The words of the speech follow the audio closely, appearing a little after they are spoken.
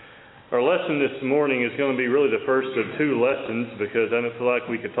Our lesson this morning is going to be really the first of two lessons because I don't feel like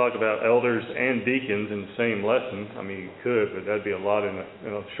we could talk about elders and deacons in the same lesson. I mean, you could, but that'd be a lot in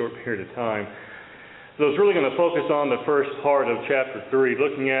a short period of time. So it's really going to focus on the first part of chapter 3,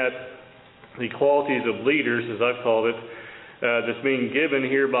 looking at the qualities of leaders, as I've called it, that's being given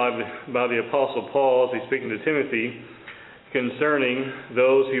here by the Apostle Paul as he's speaking to Timothy concerning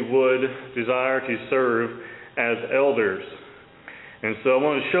those who would desire to serve as elders. And so I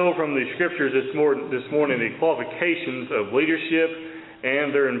want to show from the scriptures this morning the qualifications of leadership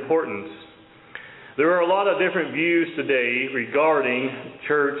and their importance. There are a lot of different views today regarding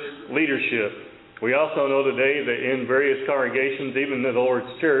church leadership. We also know today that in various congregations, even in the Lord's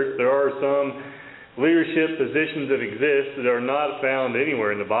church, there are some leadership positions that exist that are not found anywhere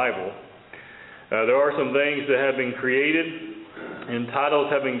in the Bible. There are some things that have been created and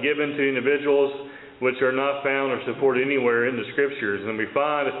titles have been given to individuals which are not found or supported anywhere in the Scriptures. And we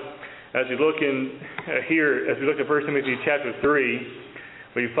find, as we look as we look at 1 Timothy chapter 3,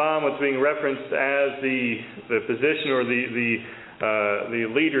 we find what's being referenced as the position or the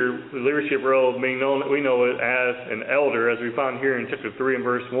leadership role being known, we know it as an elder, as we find here in chapter 3 and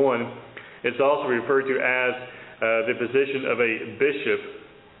verse 1. It's also referred to as the position of a bishop.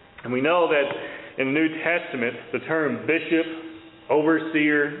 And we know that in the New Testament, the term bishop,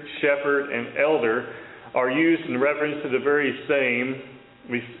 overseer, shepherd, and elder are used in reference to the very same,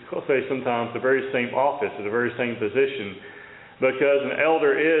 we say sometimes, the very same office, or the very same position. Because an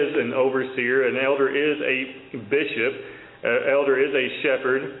elder is an overseer, an elder is a bishop, an elder is a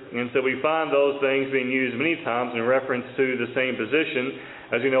shepherd, and so we find those things being used many times in reference to the same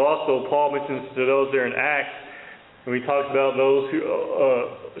position. As you know, also Paul mentions to those there in Acts, and we talked about those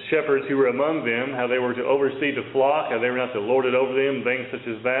shepherds who were among them, how they were to oversee the flock, how they were not to lord it over them, things such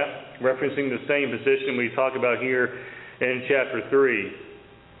as that, referencing the same position we talk about here in chapter 3.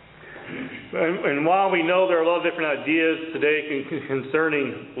 And while we know there are a lot of different ideas today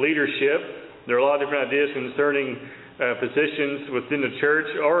concerning leadership, there are a lot of different ideas concerning positions within the church,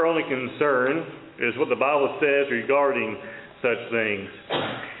 our only concern is what the Bible says regarding such things.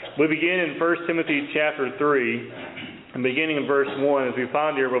 We begin in 1 Timothy chapter 3, and beginning in verse 1, as we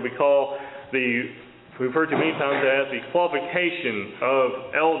find here what we call we've heard too many times as the qualification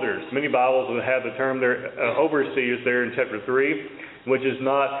of elders. Many Bibles will have the term there, overseers there in chapter 3, which is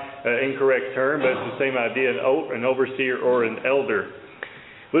not an incorrect term, but it's the same idea, an overseer or an elder.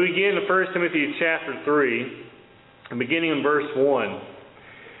 We begin in 1 Timothy chapter 3, and beginning in verse 1.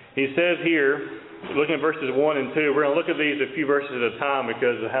 He says here, looking at verses 1 and 2, we're going to look at these a few verses at a time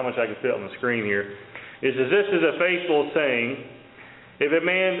because of how much I can fit on the screen here. It says, "This is a faithful saying, if a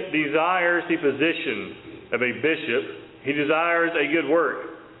man desires the position of a bishop, he desires a good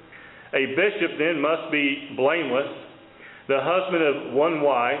work. A bishop then must be blameless, the husband of one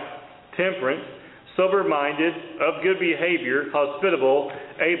wife, temperate, sober-minded, of good behavior, hospitable,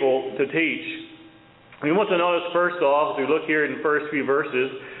 able to teach." We want to notice first off, as we look here in the first few verses,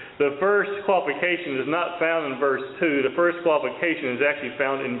 the first qualification is not found in verse 2. The first qualification is actually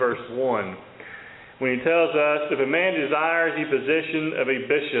found in verse 1. When he tells us, if a man desires the position of a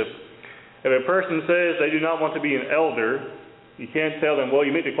bishop, if a person says they do not want to be an elder, you can't tell them, well,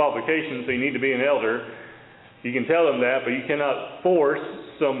 you meet the qualifications, so you need to be an elder. You can tell them that, but you cannot force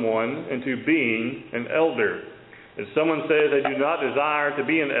someone into being an elder. If someone says they do not desire to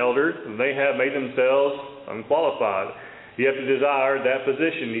be an elder, they have made themselves unqualified. You have to desire that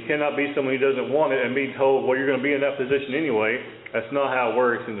position. You cannot be someone who doesn't want it and be told, well, you're going to be in that position anyway. That's not how it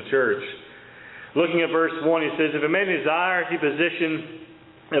works in the church. Looking at verse 1, he says, if a man desires the position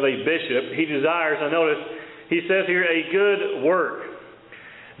of a bishop, he desires, I notice, he says here, a good work.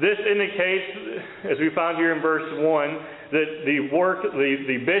 This indicates, as we find here in verse 1, that the work,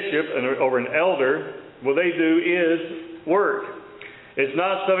 the bishop or an elder, what they do is work. It's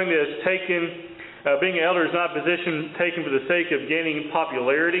not something that is taken. Being an elder is not a position taken for the sake of gaining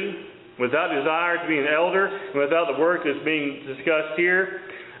popularity, without desire to be an elder, and without the work that's being discussed here.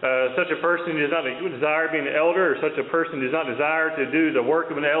 Such a person does not desire to be an elder, or such a person does not desire to do the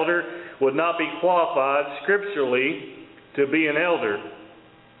work of an elder, would not be qualified scripturally to be an elder.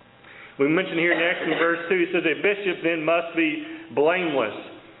 We mentioned here next in verse 2, he says, a bishop then must be blameless.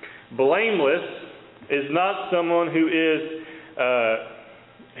 Blameless is not someone who is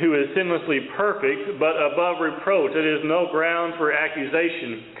sinlessly perfect, but above reproach. It is no ground for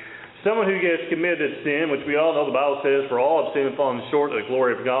accusation. Someone who gets committed sin, which we all know the Bible says, for all have sinned and fallen short of the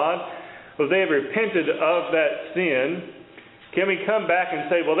glory of God, but if they have repented of that sin, can we come back and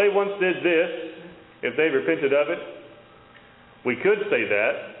say, well, they once did this, if they repented of it? We could say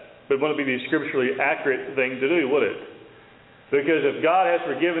that, but it wouldn't be the scripturally accurate thing to do, would it? Because if God has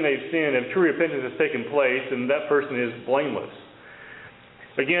forgiven a sin, if true repentance has taken place, then that person is blameless.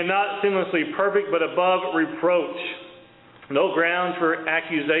 Again, not sinlessly perfect, but above reproach. No grounds for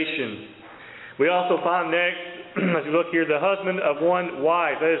accusation. We also find next, as we look here, the husband of one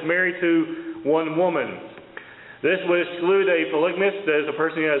wife, that is married to one woman. This would exclude a polygamist, that is a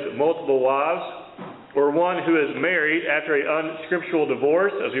person who has multiple wives, or one who is married after an unscriptural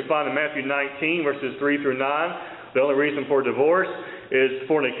divorce, as we find in Matthew 19, verses 3 through 9. The only reason for divorce is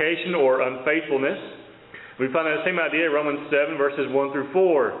fornication or unfaithfulness. We find that same idea in Romans 7, verses 1 through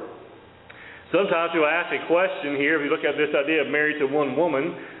 4. Sometimes we'll ask a question here, if you look at this idea of married to one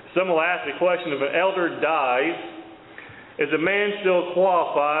woman, some will ask the question, if an elder dies, is a man still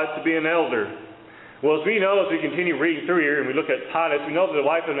qualified to be an elder? Well, as we know, as we continue reading through here and we look at Titus, we know that the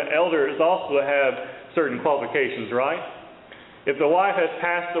wife of an elder is also to have certain qualifications, right? If the wife has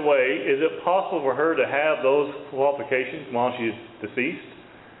passed away, is it possible for her to have those qualifications while she's deceased?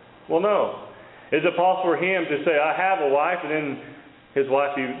 Well, no. Is it possible for him to say, I have a wife, and then his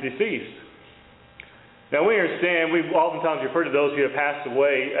wife be deceased? Now, we understand, we oftentimes refer to those who have passed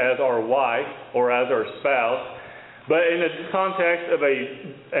away as our wife or as our spouse. But in the context of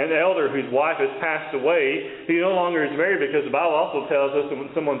an elder whose wife has passed away, he no longer is married, because the Bible also tells us that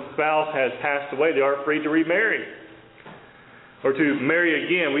when someone's spouse has passed away, they are free to remarry or to marry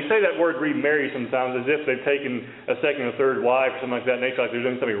again. We say that word remarry sometimes as if they've taken a second or third wife or something like that nature, like they're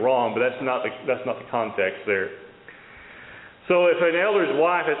doing something wrong, but that's not the context there. So if an elder's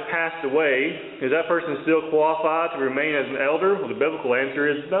wife has passed away, is that person still qualified to remain as an elder? Well, the biblical answer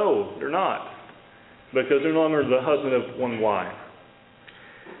is no, they're not, because they're no longer the husband of one wife.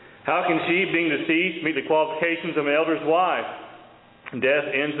 How can she, being deceased, meet the qualifications of an elder's wife? Death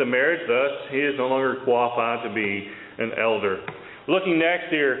ends the marriage, thus he is no longer qualified to be an elder. Looking next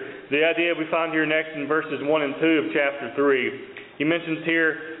here, the idea we find here next in verses 1 and 2 of chapter 3. He mentions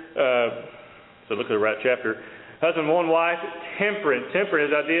here, so look at the right chapter, husband, one wife, temperate. Temperate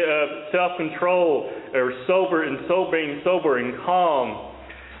is the idea of self-control, or sober and sober and calm.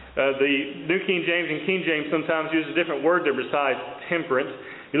 The New King James and King James sometimes use a different word there besides temperate.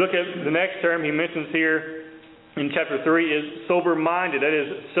 You look at the next term he mentions here in chapter 3 is sober-minded. That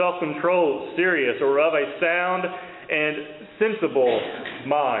is self-controlled, serious, or of a sound and sensible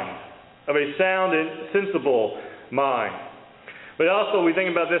mind. Of a sound and sensible mind. But also we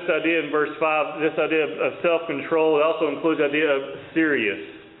think about this idea in verse 5, this idea of self-control. It also includes the idea of serious.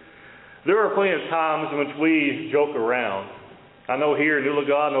 There are plenty of times in which we joke around. I know here in New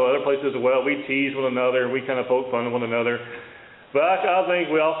Lagos, I know other places as well, we tease one another and we kind of poke fun at one another. But I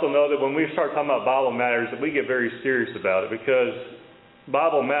think we also know that when we start talking about Bible matters, that we get very serious about it, because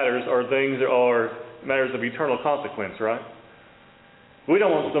Bible matters are things that are matters of eternal consequence, right? We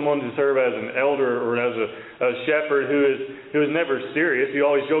don't want someone to serve as an elder or as a shepherd who is never serious, who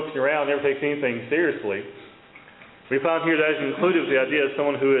always jokes around, never takes anything seriously. We found here that is included the idea of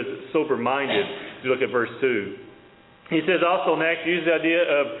someone who is sober-minded. If you look at verse 2. He says also next, use the idea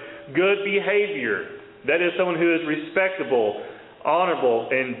of good behavior. That is someone who is respectable, honorable,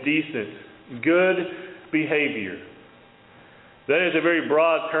 and decent. Good behavior. That is a very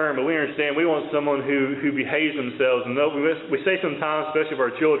broad term, but we understand we want someone who behaves themselves. And we say sometimes, especially of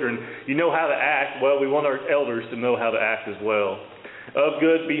our children, you know how to act. Well, we want our elders to know how to act as well. Of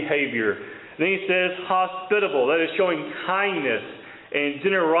good behavior. Then he says hospitable. That is showing kindness and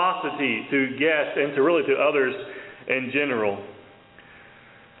generosity to guests and to others in general.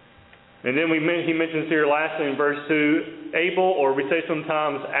 And then he mentions here lastly in verse 2, able, or we say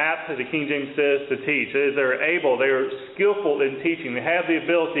sometimes apt, as the King James says, to teach. That is, they're able, they are skillful in teaching. They have the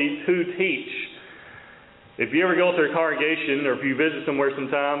ability to teach. If you ever go to a congregation, or if you visit somewhere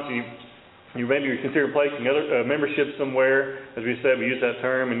sometimes, you maybe consider placing other membership somewhere. As we said, we use that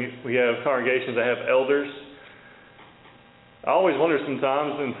term, and we have congregations that have elders. I always wonder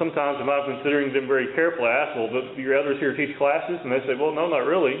sometimes, and sometimes if I'm considering them very carefully, I ask, well, do your elders here teach classes? And they say, well, no, not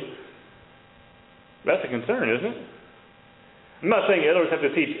really. That's a concern, isn't it? I'm not saying elders have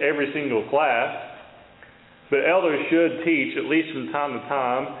to teach every single class, but elders should teach, at least from time to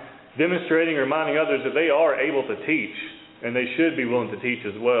time, demonstrating or reminding others that they are able to teach, and they should be willing to teach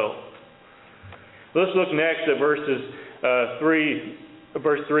as well. Let's look next at verse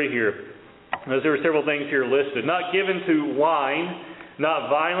 3 here. As there are several things here listed. Not given to wine, not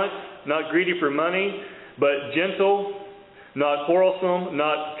violent, not greedy for money, but gentle, not quarrelsome,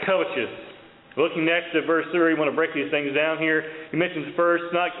 not covetous. Looking next at verse 3, we want to break these things down here. He mentions first,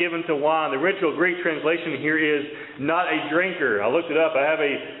 not given to wine. The original Greek translation here is not a drinker. I looked it up. I have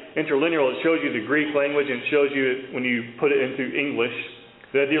a interlinear that shows you the Greek language and it shows you when you put it into English.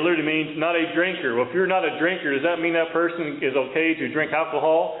 That literally means not a drinker. Well, if you're not a drinker, does that mean that person is okay to drink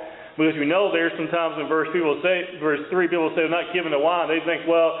alcohol? Because we know there sometimes in verse 3, people say they're not given to wine. They think,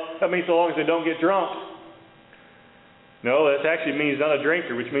 well, that means so long as they don't get drunk. No, that actually means not a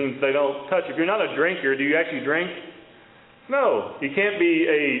drinker, which means they don't touch. If you're not a drinker, do you actually drink? No. You can't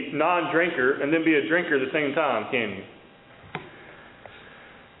be a non-drinker and then be a drinker at the same time, can you?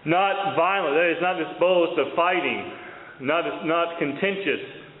 Not violent. That is not disposed to fighting. Not contentious.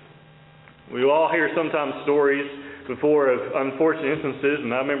 We all hear sometimes stories before of unfortunate instances,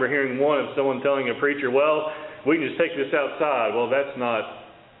 and I remember hearing one of someone telling a preacher, well, we can just take this outside. Well, that's not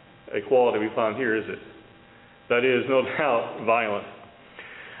a quality we find here, is it? That is no doubt violent.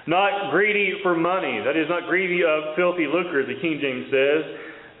 Not greedy for money. That is not greedy of filthy lucre, as the King James says.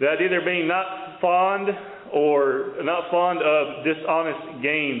 That either being not fond of dishonest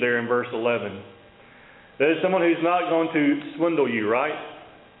gain there in verse 11. That is someone who's not going to swindle you, right?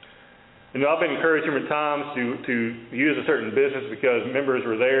 You know, I've been encouraged different times to use a certain business because members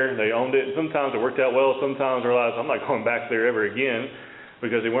were there, they owned it, and sometimes it worked out well, sometimes I realized I'm not going back there ever again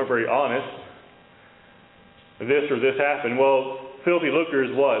because they weren't very honest. This or this happened. Well, filthy lucre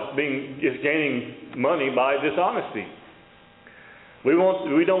is what? Is gaining money by dishonesty. We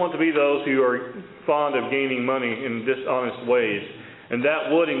don't want to be those who are fond of gaining money in dishonest ways. And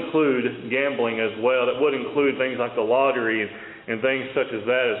that would include gambling as well. That would include things like the lottery and things such as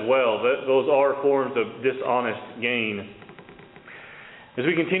that as well. Those are forms of dishonest gain. As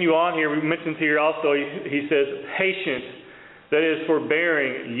we continue on here, we mentioned here also, he says, patient, that is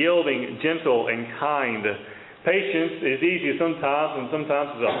forbearing, yielding, gentle, and kind. Patience is easy sometimes, and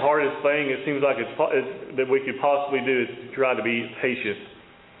sometimes it's the hardest thing it seems like that we could possibly do is to try to be patient.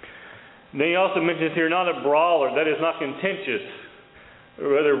 And then he also mentions here, not a brawler, that is not contentious,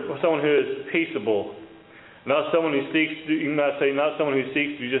 or rather someone who is peaceable. Not someone who seeks to, you might say, not someone who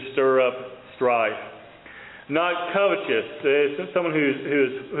seeks to just stir up strife. Not covetous, someone who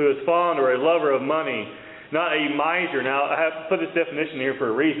is fond or a lover of money. Not a miser. Now, I have put this definition here for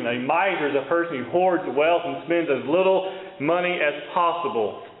a reason. A miser is a person who hoards wealth and spends as little money as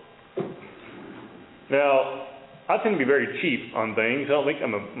possible. Now, I tend to be very cheap on things. I don't think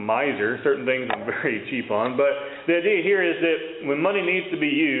I'm a miser. Certain things I'm very cheap on. But the idea here is that when money needs to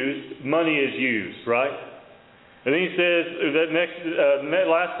be used, money is used, right? And then he says that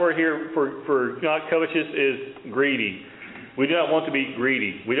last word here for not covetous is greedy. We do not want to be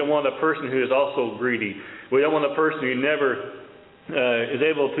greedy. We don't want a person who is also greedy. We don't want a person who never is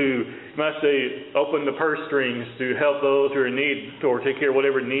able to, you might say, open the purse strings to help those who are in need or take care of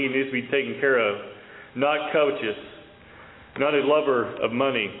whatever need needs to be taken care of. Not covetous. Not a lover of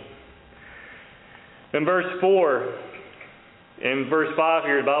money. In verse 4, in verse 5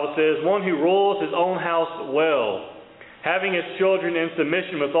 here, the Bible says, one who rules his own house well, having his children in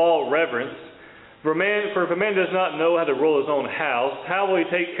submission with all reverence. For if a man does not know how to rule his own house, how will he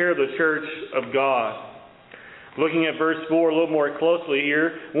take care of the church of God? Looking at verse 4 a little more closely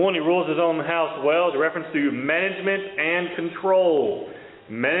here, one who rules his own house well is a reference to management and control.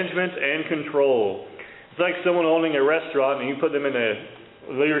 Management and control. It's like someone owning a restaurant and you put them in a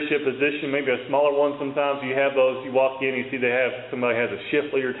leadership position, maybe a smaller one. Sometimes you have those, you walk in, you see somebody has a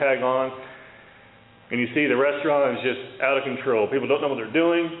shift leader tag on, and you see the restaurant is just out of control. People don't know what they're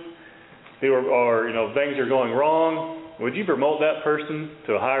doing. People are, things are going wrong. Would you promote that person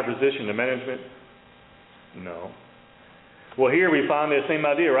to a higher position in management? No. Well, here we find the same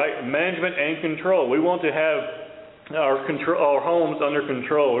idea, right? Management and control. We want to have our homes under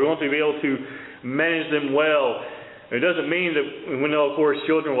control. We want to be able to manage them well. It doesn't mean that we know, of course,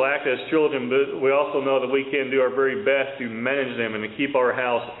 children will act as children, but we also know that we can do our very best to manage them and to keep our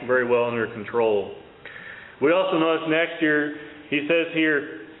house very well under control. We also notice next here, he says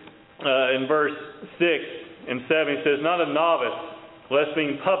here in verse 6 and 7, he says, not a novice, lest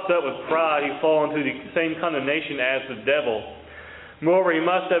being puffed up with pride he fall into the same condemnation as the devil. Moreover, he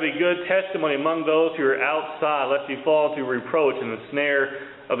must have a good testimony among those who are outside, lest he fall into reproach and the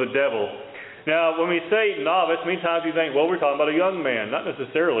snare of the devil. Now, when we say novice, many times you think, well, we're talking about a young man. Not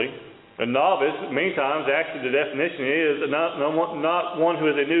necessarily. A novice, many times, actually the definition is not one who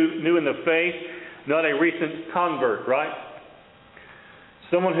is new in the faith, not a recent convert, right?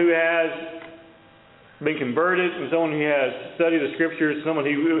 Someone who has been converted, and someone who has studied the Scriptures, someone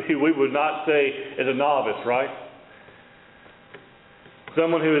who we would not say is a novice, right?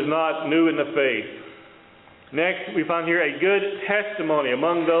 Someone who is not new in the faith. Next, we find here a good testimony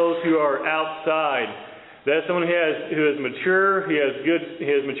among those who are outside. That's someone who is mature, he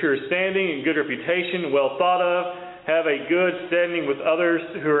has mature standing and good reputation, well thought of, have a good standing with others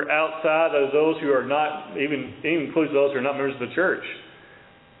who are outside, as those who are not, even includes those who are not members of the church.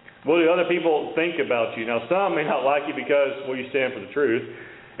 What do other people think about you? Now, some may not like you because, well, you stand for the truth.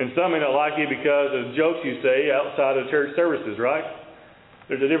 And some may not like you because of jokes you say outside of church services, right?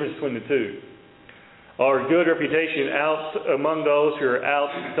 There's a difference between the two. Our good reputation out among those who are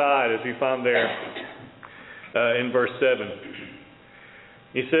outside, as we find there in verse 7.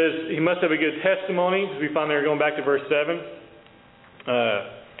 He says he must have a good testimony, as we find there going back to verse 7.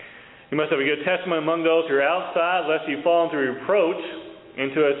 He must have a good testimony among those who are outside, lest he fall into reproach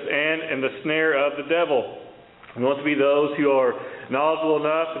into us and in the snare of the devil. We want to be those who are knowledgeable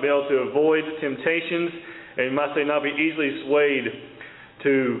enough to be able to avoid temptations, and must they not be easily swayed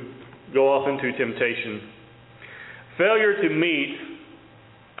to go off into temptation. Failure to meet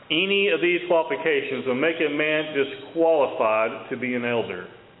any of these qualifications will make a man disqualified to be an elder.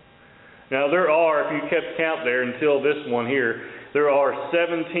 Now there are, if you kept count there until this one here, there are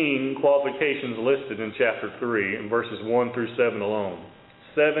 17 qualifications listed in chapter 3 in verses 1 through 7 alone.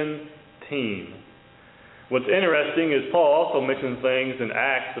 17. What's interesting is Paul also mentions things in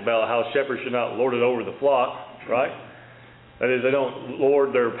Acts about how shepherds should not lord it over the flock, right? That is, they don't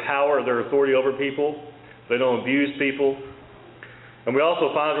lord their power, their authority over people. They don't abuse people. And we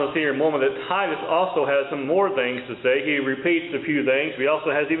also find, we'll see here in a moment, that Titus also has some more things to say. He repeats a few things, but he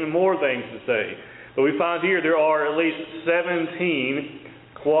also has even more things to say. But we find here there are at least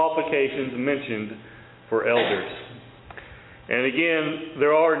 17 qualifications mentioned for elders. And again,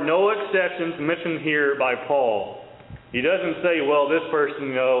 there are no exceptions mentioned here by Paul. He doesn't say, well, this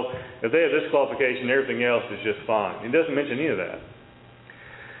person, if they have this qualification, everything else is just fine. He doesn't mention any of that.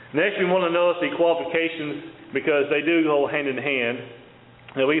 Next, we want to notice the qualifications, because they do go hand in hand,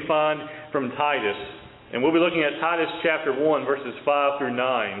 that we find from Titus. And we'll be looking at Titus chapter 1, verses 5 through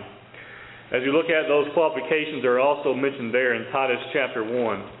 9. As you look at those qualifications, they're also mentioned there in Titus chapter 1,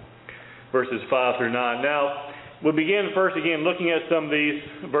 verses 5 through 9. Now, we'll begin first again looking at some of these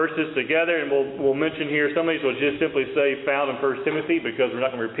verses together, and we'll mention here some of these will just simply say found in 1 Timothy, because we're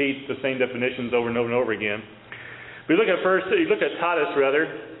not going to repeat the same definitions over and over and over again. We look at Titus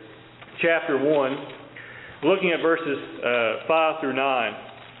chapter 1, looking at verses 5 through 9.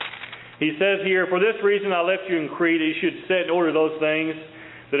 He says here, "For this reason I left you in Crete, that you should set in order those things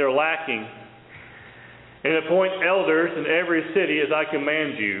that are lacking, and appoint elders in every city as I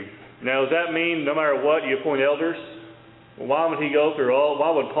command you." Now, does that mean no matter what you appoint elders? Well, why would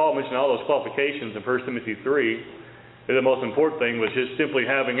why would Paul mention all those qualifications in 1 Timothy 3? If the most important thing was just simply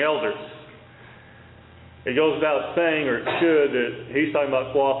having elders. It goes without saying, or it should, that he's talking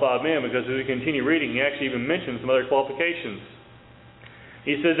about qualified men, because as we continue reading, he actually even mentions some other qualifications.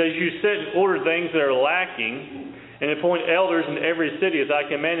 He says, "As you set in order things that are lacking, and appoint elders in every city as I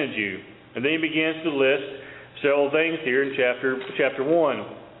commanded you." And then he begins to list several things here in chapter 1.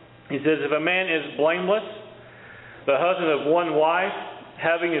 He says, "If a man is blameless, the husband of one wife,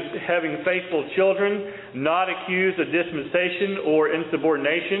 having faithful children, not accused of dispensation or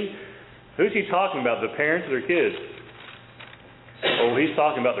insubordination." Who's he talking about, the parents or their kids? Oh, he's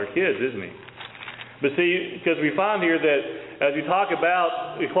talking about their kids, isn't he? But see, because we find here that as we talk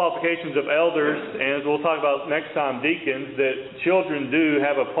about the qualifications of elders, and as we'll talk about next time, deacons, that children do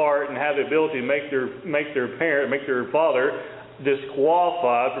have a part and have the ability to make their father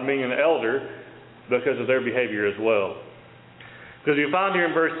disqualified from being an elder because of their behavior as well. Because we find here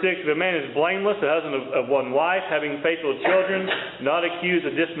in verse 6, "If a man is blameless, the husband of one wife, having faithful children, not accused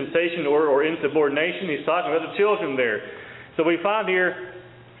of dispensation or insubordination." He's talking about the children there. So we find here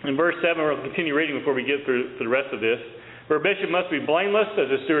in verse 7, we'll continue reading before we get through the rest of this. "For a bishop must be blameless as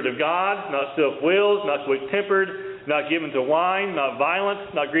a steward of God, not self-willed, not quick-tempered, not given to wine, not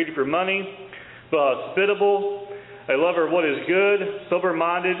violent, not greedy for money, but hospitable, a lover of what is good,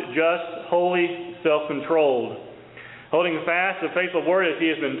 sober-minded, just, holy, self-controlled, holding fast the faithful word as he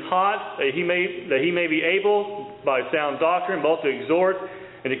has been taught, that he may be able by sound doctrine both to exhort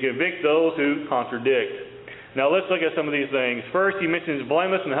and to convict those who contradict." Now let's look at some of these things. First, he mentions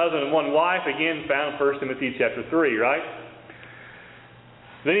blameless and husband and one wife, again found in 1 Timothy chapter 3, right?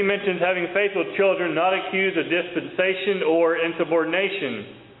 Then he mentions having faithful children, not accused of dispensation or insubordination.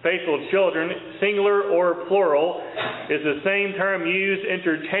 Faithful children, singular or plural, is the same term used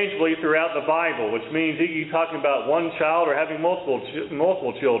interchangeably throughout the Bible, which means you're talking about one child or having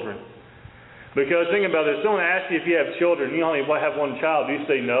multiple children. Because think about this, someone asks you if you have children, you only have one child. Do you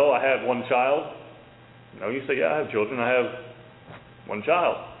say, "No, I have one child"? No, you say, "Yeah, I have children. I have one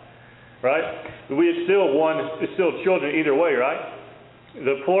child." Right? It's still children either way, right?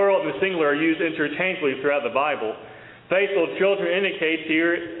 The plural and the singular are used interchangeably throughout the Bible. Faithful children indicates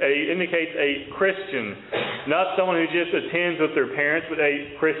a Christian, not someone who just attends with their parents, but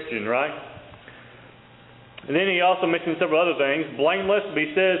a Christian, right? And then he also mentions several other things. Blameless, but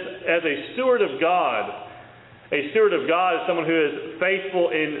he says, as a steward of God. A steward of God is someone who is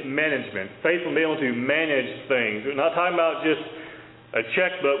faithful in management, faithful in being able to manage things. We're not talking about just a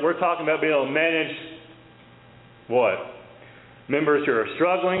checkbook. We're talking about being able to manage what? Members who are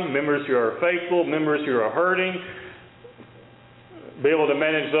struggling, members who are faithful, members who are hurting. Be able to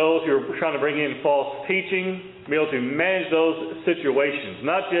manage those who are trying to bring in false teaching. Be able to manage those situations.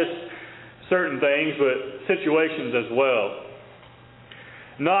 Not just certain things, but situations as well.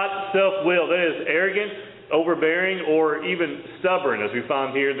 Not self-willed. That is arrogant, overbearing, or even stubborn, as we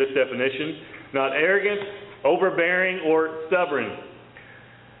find here in this definition. Not arrogant, overbearing, or stubborn.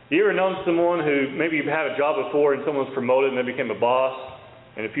 You ever known someone who maybe you've had a job before and someone was promoted and they became a boss,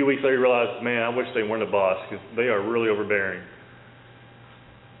 and a few weeks later you realize, man, I wish they weren't a boss because they are really overbearing.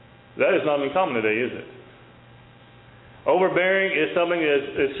 That is not uncommon today, is it? Overbearing is something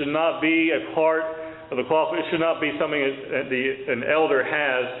that should not be a part of the qualification. It should not be something that an elder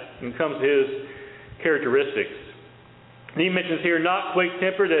has when it comes to his characteristics. And he mentions here, not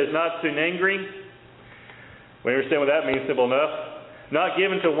quick-tempered, that is not soon angry. We understand what that means, simple enough. Not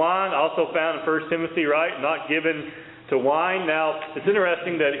given to wine, also found in 1 Timothy, right? Not given to wine. Now, it's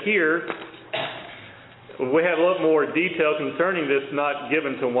interesting that here we have a little more detail concerning this not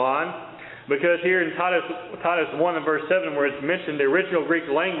given to wine, because here in Titus 1 and verse 7, where it's mentioned, the original Greek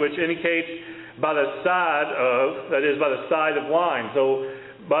language indicates by the side of, that is, by the side of wine. So,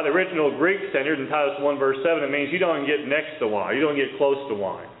 by the original Greek standard in Titus 1 verse 7, it means you don't get next to wine. You don't get close to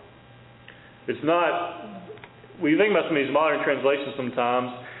wine. It's not... When you think about some of these modern translations sometimes,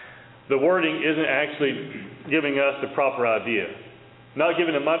 the wording isn't actually giving us the proper idea. Not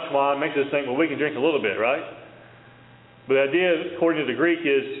giving it much wine makes us think, well, we can drink a little bit, right? But the idea, according to the Greek,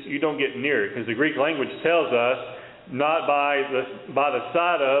 is you don't get near it, because the Greek language tells us not by the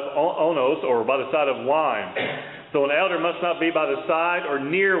side of onos, or by the side of wine. So an elder must not be by the side or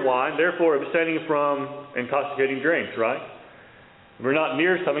near wine, therefore abstaining from intoxicating drinks, right? If we're not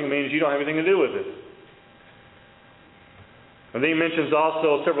near something, it means you don't have anything to do with it. And then he mentions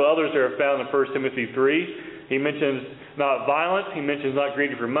also several others that are found in 1 Timothy 3. He mentions not violent. He mentions not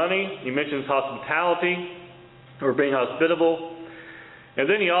greedy for money. He mentions hospitality, or being hospitable. And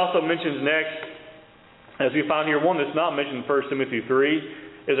then he also mentions next, as we find here, one that's not mentioned in 1 Timothy 3,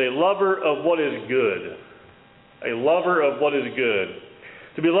 is a lover of what is good. A lover of what is good.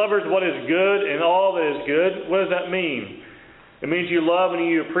 To be lovers of what is good and all that is good, what does that mean? It means you love and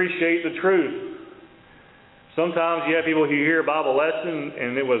you appreciate the truth. Sometimes you have people who hear a Bible lesson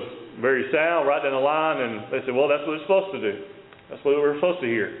and it was very sound, right down the line, and they say, well, that's what it's supposed to do. That's what we're supposed to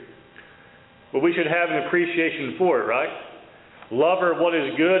hear. But we should have an appreciation for it, right? Lover of what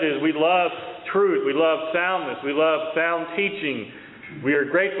is good is we love truth. We love soundness. We love sound teaching. We are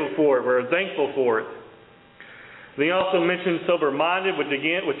grateful for it. We're thankful for it. Then he also mentions sober-minded, which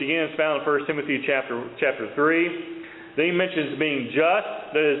again is found in 1 Timothy chapter 3. Then he mentions being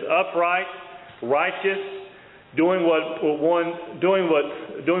just, that is upright, righteous, doing what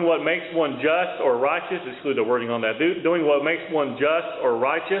makes one just or righteous. Exclude the wording on that. Doing what makes one just or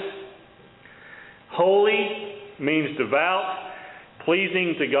righteous. Holy means devout,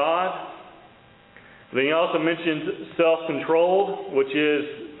 pleasing to God. Then he also mentions self-controlled, which is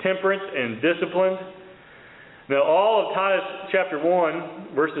temperate and disciplined. Now, all of Titus chapter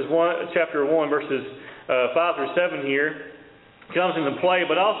 1 verses 5 through 7 here comes into play,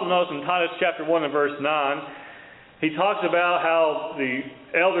 but also notice in Titus chapter 1 and verse 9, he talks about how the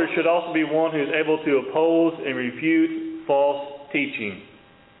elder should also be one who is able to oppose and refute false teaching.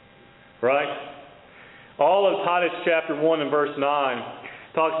 Right? All of Titus chapter 1 and verse 9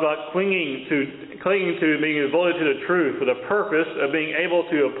 talks about clinging to being devoted to the truth for the purpose of being able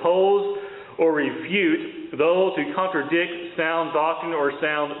to oppose or refute those who contradict sound doctrine or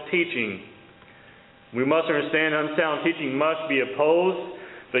sound teaching. We must understand unsound teaching must be opposed.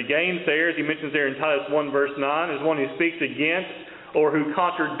 The gainsayers, he mentions there in Titus 1 verse 9, is one who speaks against or who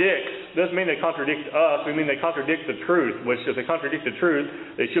contradicts. Doesn't mean they contradict us, we mean they contradict the truth, which if they contradict the truth,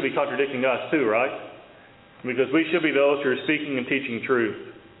 they should be contradicting us too, right? Because we should be those who are speaking and teaching truth.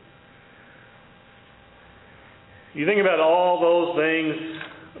 You think about all those things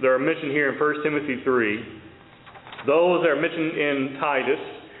that are mentioned here in 1 Timothy 3, those that are mentioned in Titus.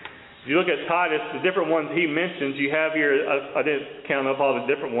 If you look at Titus, the different ones he mentions, you have here, I didn't count up all the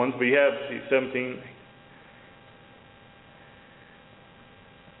different ones, but you have 17,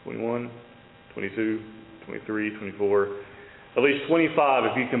 21, 22, 23, 24, at least 25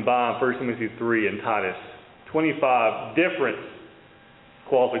 if you combine 1 Timothy 3 and Titus. 25 different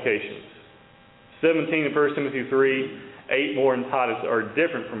qualifications. 17 in 1 Timothy 3, 8 more in Titus are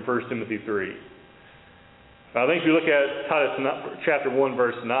different from 1 Timothy 3. I think if you look at Titus chapter 1,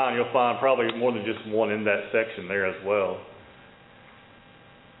 verse 9, you'll find probably more than just one in that section there as well.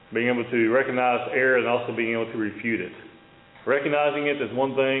 Being able to recognize error and also being able to refute it. Recognizing it is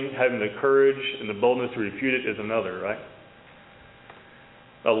one thing, having the courage and the boldness to refute it is another, right?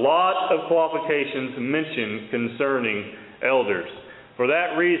 A lot of qualifications mentioned concerning elders. For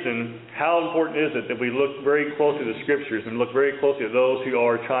that reason, how important is it that we look very closely at the Scriptures and look very closely at those who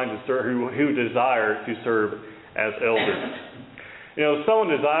are trying to serve, who desire to serve as elders? You know, if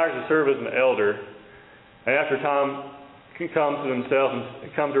someone desires to serve as an elder, and after time comes to themselves and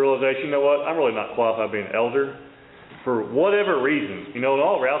comes to realization, you know what, I'm really not qualified to be an elder, for whatever reason. You know, in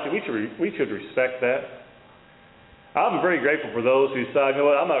all reality, we should respect that. I'm very grateful for those who decide, you know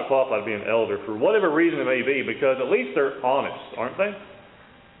what, I'm not qualified to be an elder for whatever reason it may be, because at least they're honest, aren't they?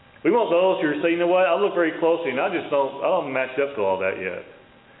 We want those who say, you know what, I look very closely and I don't match up to all that yet.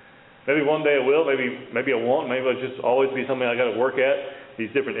 Maybe one day I will, maybe I won't, maybe it'll just always be something I got to work at,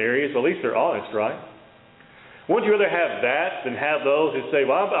 these different areas, but at least they're honest, right? Wouldn't you rather have that than have those who say,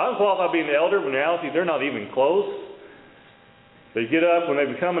 well, I'm qualified to be an elder, but in reality they're not even close? They get up when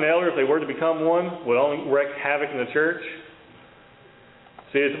they become an elder, if they were to become one, would only wreak havoc in the church.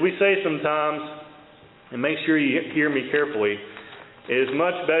 See, as we say sometimes, and make sure you hear me carefully, it is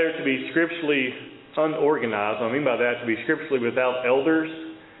much better to be scripturally unorganized. What I mean by that, to be scripturally without elders,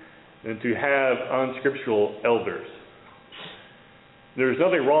 than to have unscriptural elders. There's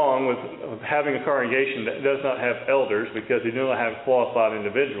nothing wrong with having a congregation that does not have elders, because they do not have qualified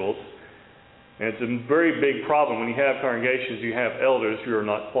individuals. And it's a very big problem when you have congregations, you have elders who are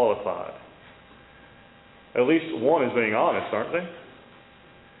not qualified. At least one is being honest, aren't they?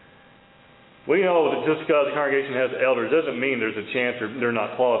 We know that just because a congregation has elders doesn't mean there's a chance they're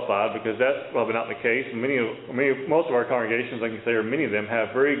not qualified, because that's probably not the case. Most of our congregations, I can say, or many of them,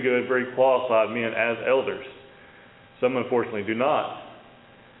 have very good, very qualified men as elders. Some, unfortunately, do not.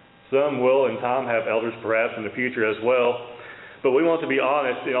 Some will, in time, have elders perhaps in the future as well. But we want to be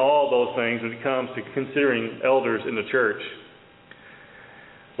honest in all those things when it comes to considering elders in the church.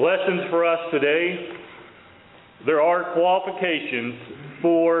 Lessons for us today. There are qualifications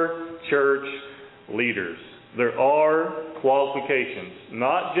for church leaders. There are qualifications.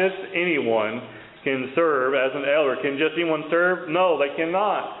 Not just anyone can serve as an elder. Can just anyone serve? No, they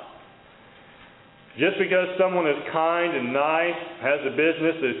cannot. Just because someone is kind and nice, has a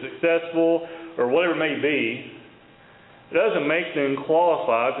business, is successful, or whatever it may be, it doesn't make them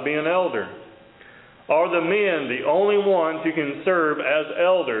qualified to be an elder. Are the men the only ones who can serve as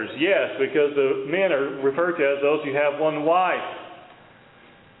elders? Yes, because the men are referred to as those who have one wife.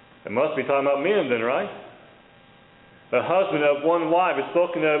 It must be talking about men then, right? The husband of one wife is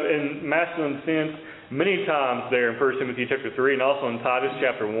spoken of in masculine sense many times there in 1 Timothy chapter 3 and also in Titus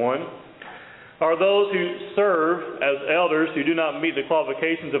chapter 1. Are those who serve as elders who do not meet the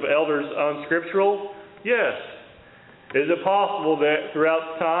qualifications of elders unscriptural? Yes. Is it possible that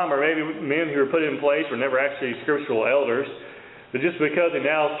throughout time, or maybe men who were put in place were never actually scriptural elders, but just because they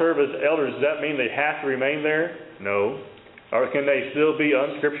now serve as elders, does that mean they have to remain there? No. Or can they still be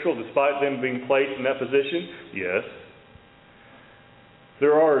unscriptural despite them being placed in that position? Yes.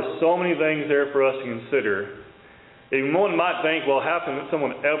 There are so many things there for us to consider. And one might think, well, how can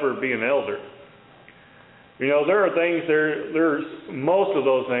someone ever be an elder? You know, there are things there's most of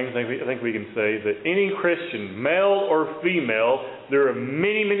those things I think we can say that any Christian, male or female, there are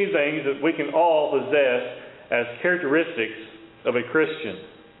many, many things that we can all possess as characteristics of a Christian.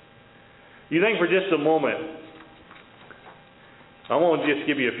 You think for just a moment, I want to just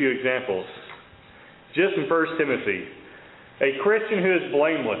give you a few examples. Just in 1 Timothy, a Christian who is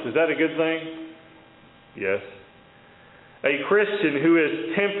blameless, is that a good thing? Yes. A Christian who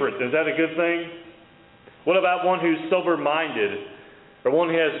is temperate, is that a good thing? What about one who's sober-minded, or one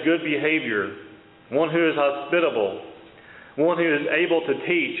who has good behavior, one who is hospitable, one who is able to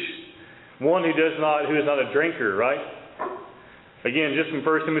teach, one who is not a drinker, right? Again, just from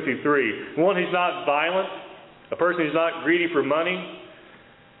 1 Timothy 3. One who's not violent, a person who's not greedy for money,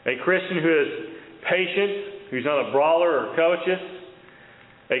 a Christian who is patient, who's not a brawler or covetous,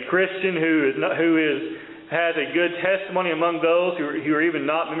 a Christian who has a good testimony among those who are even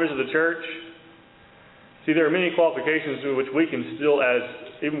not members of the church. See, there are many qualifications in which we can still,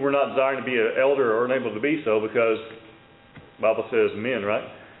 even we're not desiring to be an elder or unable to be so, because the Bible says men, right?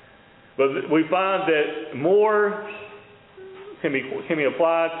 But we find that more can be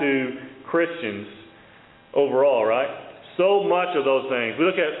applied to Christians overall, right? So much of those things. We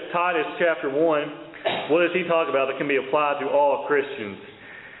look at Titus chapter 1. What does he talk about that can be applied to all Christians?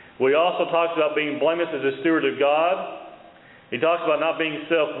 Well, he also talks about being blameless as a steward of God. He talks about not being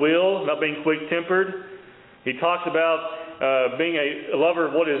self-willed, not being quick-tempered. He talks about being a lover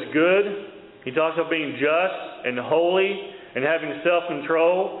of what is good. He talks about being just and holy and having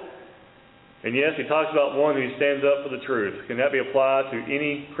self-control. And yes, he talks about one who stands up for the truth. Can that be applied to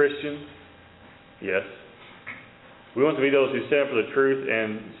any Christian? Yes. We want to be those who stand for the truth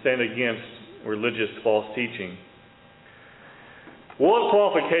and stand against religious false teaching. What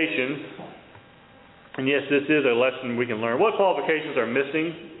qualifications, and yes, this is a lesson we can learn, what qualifications are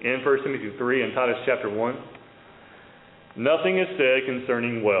missing in 1 Timothy 3 and Titus chapter 1? Nothing is said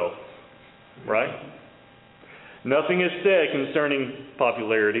concerning wealth, right? Nothing is said concerning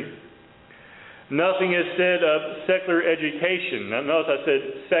popularity. Nothing is said of secular education. Now notice I said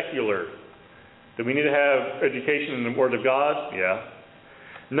secular. Do we need to have education in the Word of God? Yeah.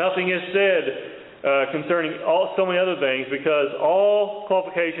 Nothing is said concerning so many other things, because all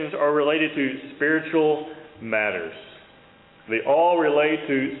qualifications are related to spiritual matters. They all relate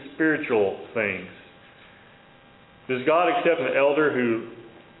to spiritual things. Does God accept an elder who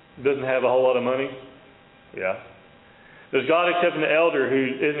doesn't have a whole lot of money? Yeah. Does God accept an elder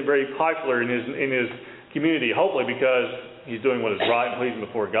who isn't very popular in his community? Hopefully because he's doing what is right and pleasing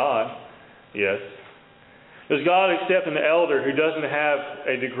before God. Yes. Does God accept an elder who doesn't have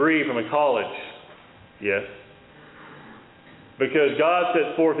a degree from a college? Yes. Because God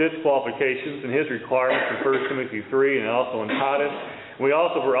sets forth His qualifications and His requirements in 1 Timothy 3 and also in Titus. We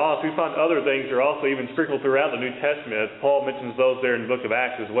also, for us, we find other things that are also even sprinkled throughout the New Testament. Paul mentions those there in the book of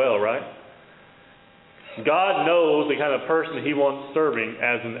Acts as well, right? God knows the kind of person He wants serving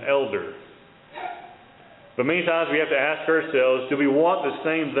as an elder. But many times we have to ask ourselves, do we want the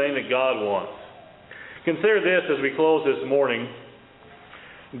same thing that God wants? Consider this as we close this morning.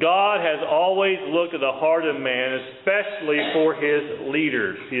 God has always looked at the heart of man, especially for His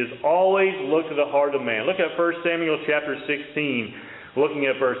leaders. He has always looked at the heart of man. Look at 1 Samuel chapter 16. Looking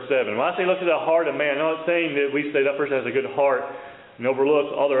at verse 7. When I say look at the heart of man, I'm not saying that we say that person has a good heart and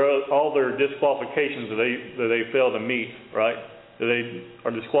overlook all their disqualifications that they fail to meet, right? That they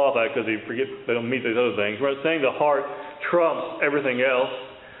are disqualified because they don't meet these other things. We're not saying the heart trumps everything else.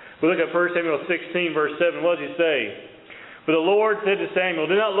 We look at 1 Samuel 16, verse 7. What does he say? But the Lord said to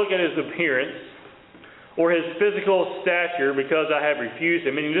Samuel, do not look at his appearance or his physical stature, because I have refused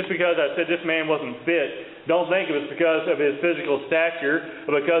him. Meaning, just because I said this man wasn't fit, don't think it was because of his physical stature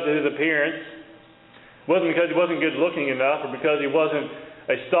or because of his appearance. It wasn't because he wasn't good looking enough or because he wasn't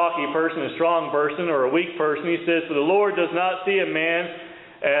a stocky person, a strong person, or a weak person. He says, for the Lord does not see a man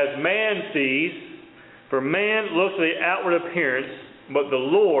as man sees, for man looks at the outward appearance, but the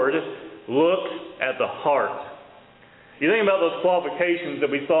Lord looks at the heart. You think about those qualifications that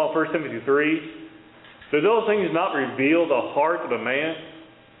we saw in 1 Timothy 3. Do those things not reveal the heart of a man?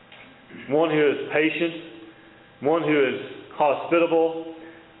 One who is patient, one who is hospitable,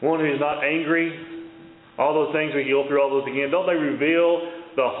 one who is not angry. All those things, we can go through all those again. Don't they reveal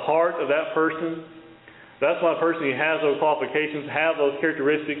the heart of that person? That's why a person who has those qualifications, have those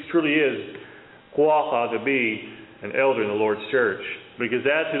characteristics, truly is qualified to be an elder in the Lord's church. Because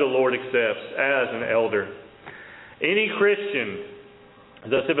that's who the Lord accepts as an elder. Any Christian,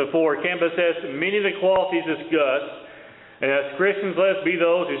 as I said before, can possess many of the qualities discussed. And as Christians, let us be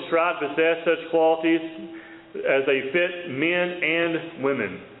those who strive to possess such qualities as they fit men and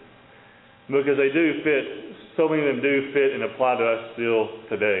women. Because they do fit, so many of them do fit and apply to us still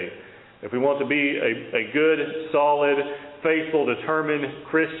today. If we want to be a good, solid, faithful, determined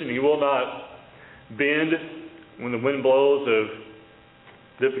Christian, you will not bend when the wind blows of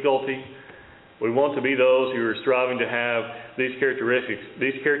difficulty. We want to be those who are striving to have these characteristics,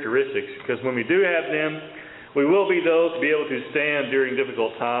 because when we do have them, we will be those to be able to stand during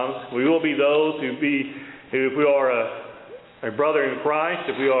difficult times. We will be those who, if we are a brother in Christ,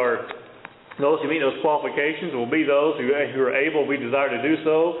 if we are those who meet those qualifications, will be those who are able, we desire to do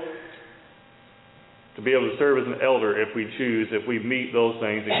so, to be able to serve as an elder if we choose, if we meet those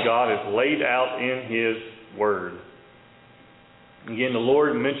things that God has laid out in His Word. Again, the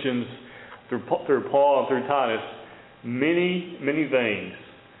Lord mentions through Paul and through Titus many, many things,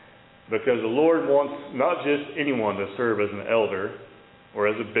 because the Lord wants not just anyone to serve as an elder or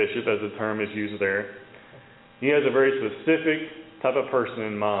as a bishop, as the term is used there. He has a very specific type of person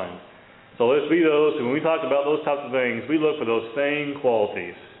in mind. So let's be those who, when we talk about those types of things, we look for those same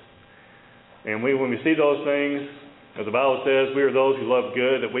qualities. And when we see those things, as the Bible says, we are those who love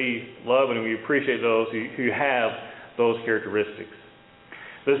good, that we love and we appreciate those who have those characteristics.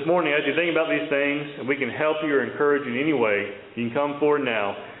 This morning, as you think about these things, and we can help you or encourage you in any way, you can come forward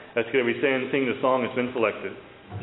now. That's going to be sing the song that's been selected.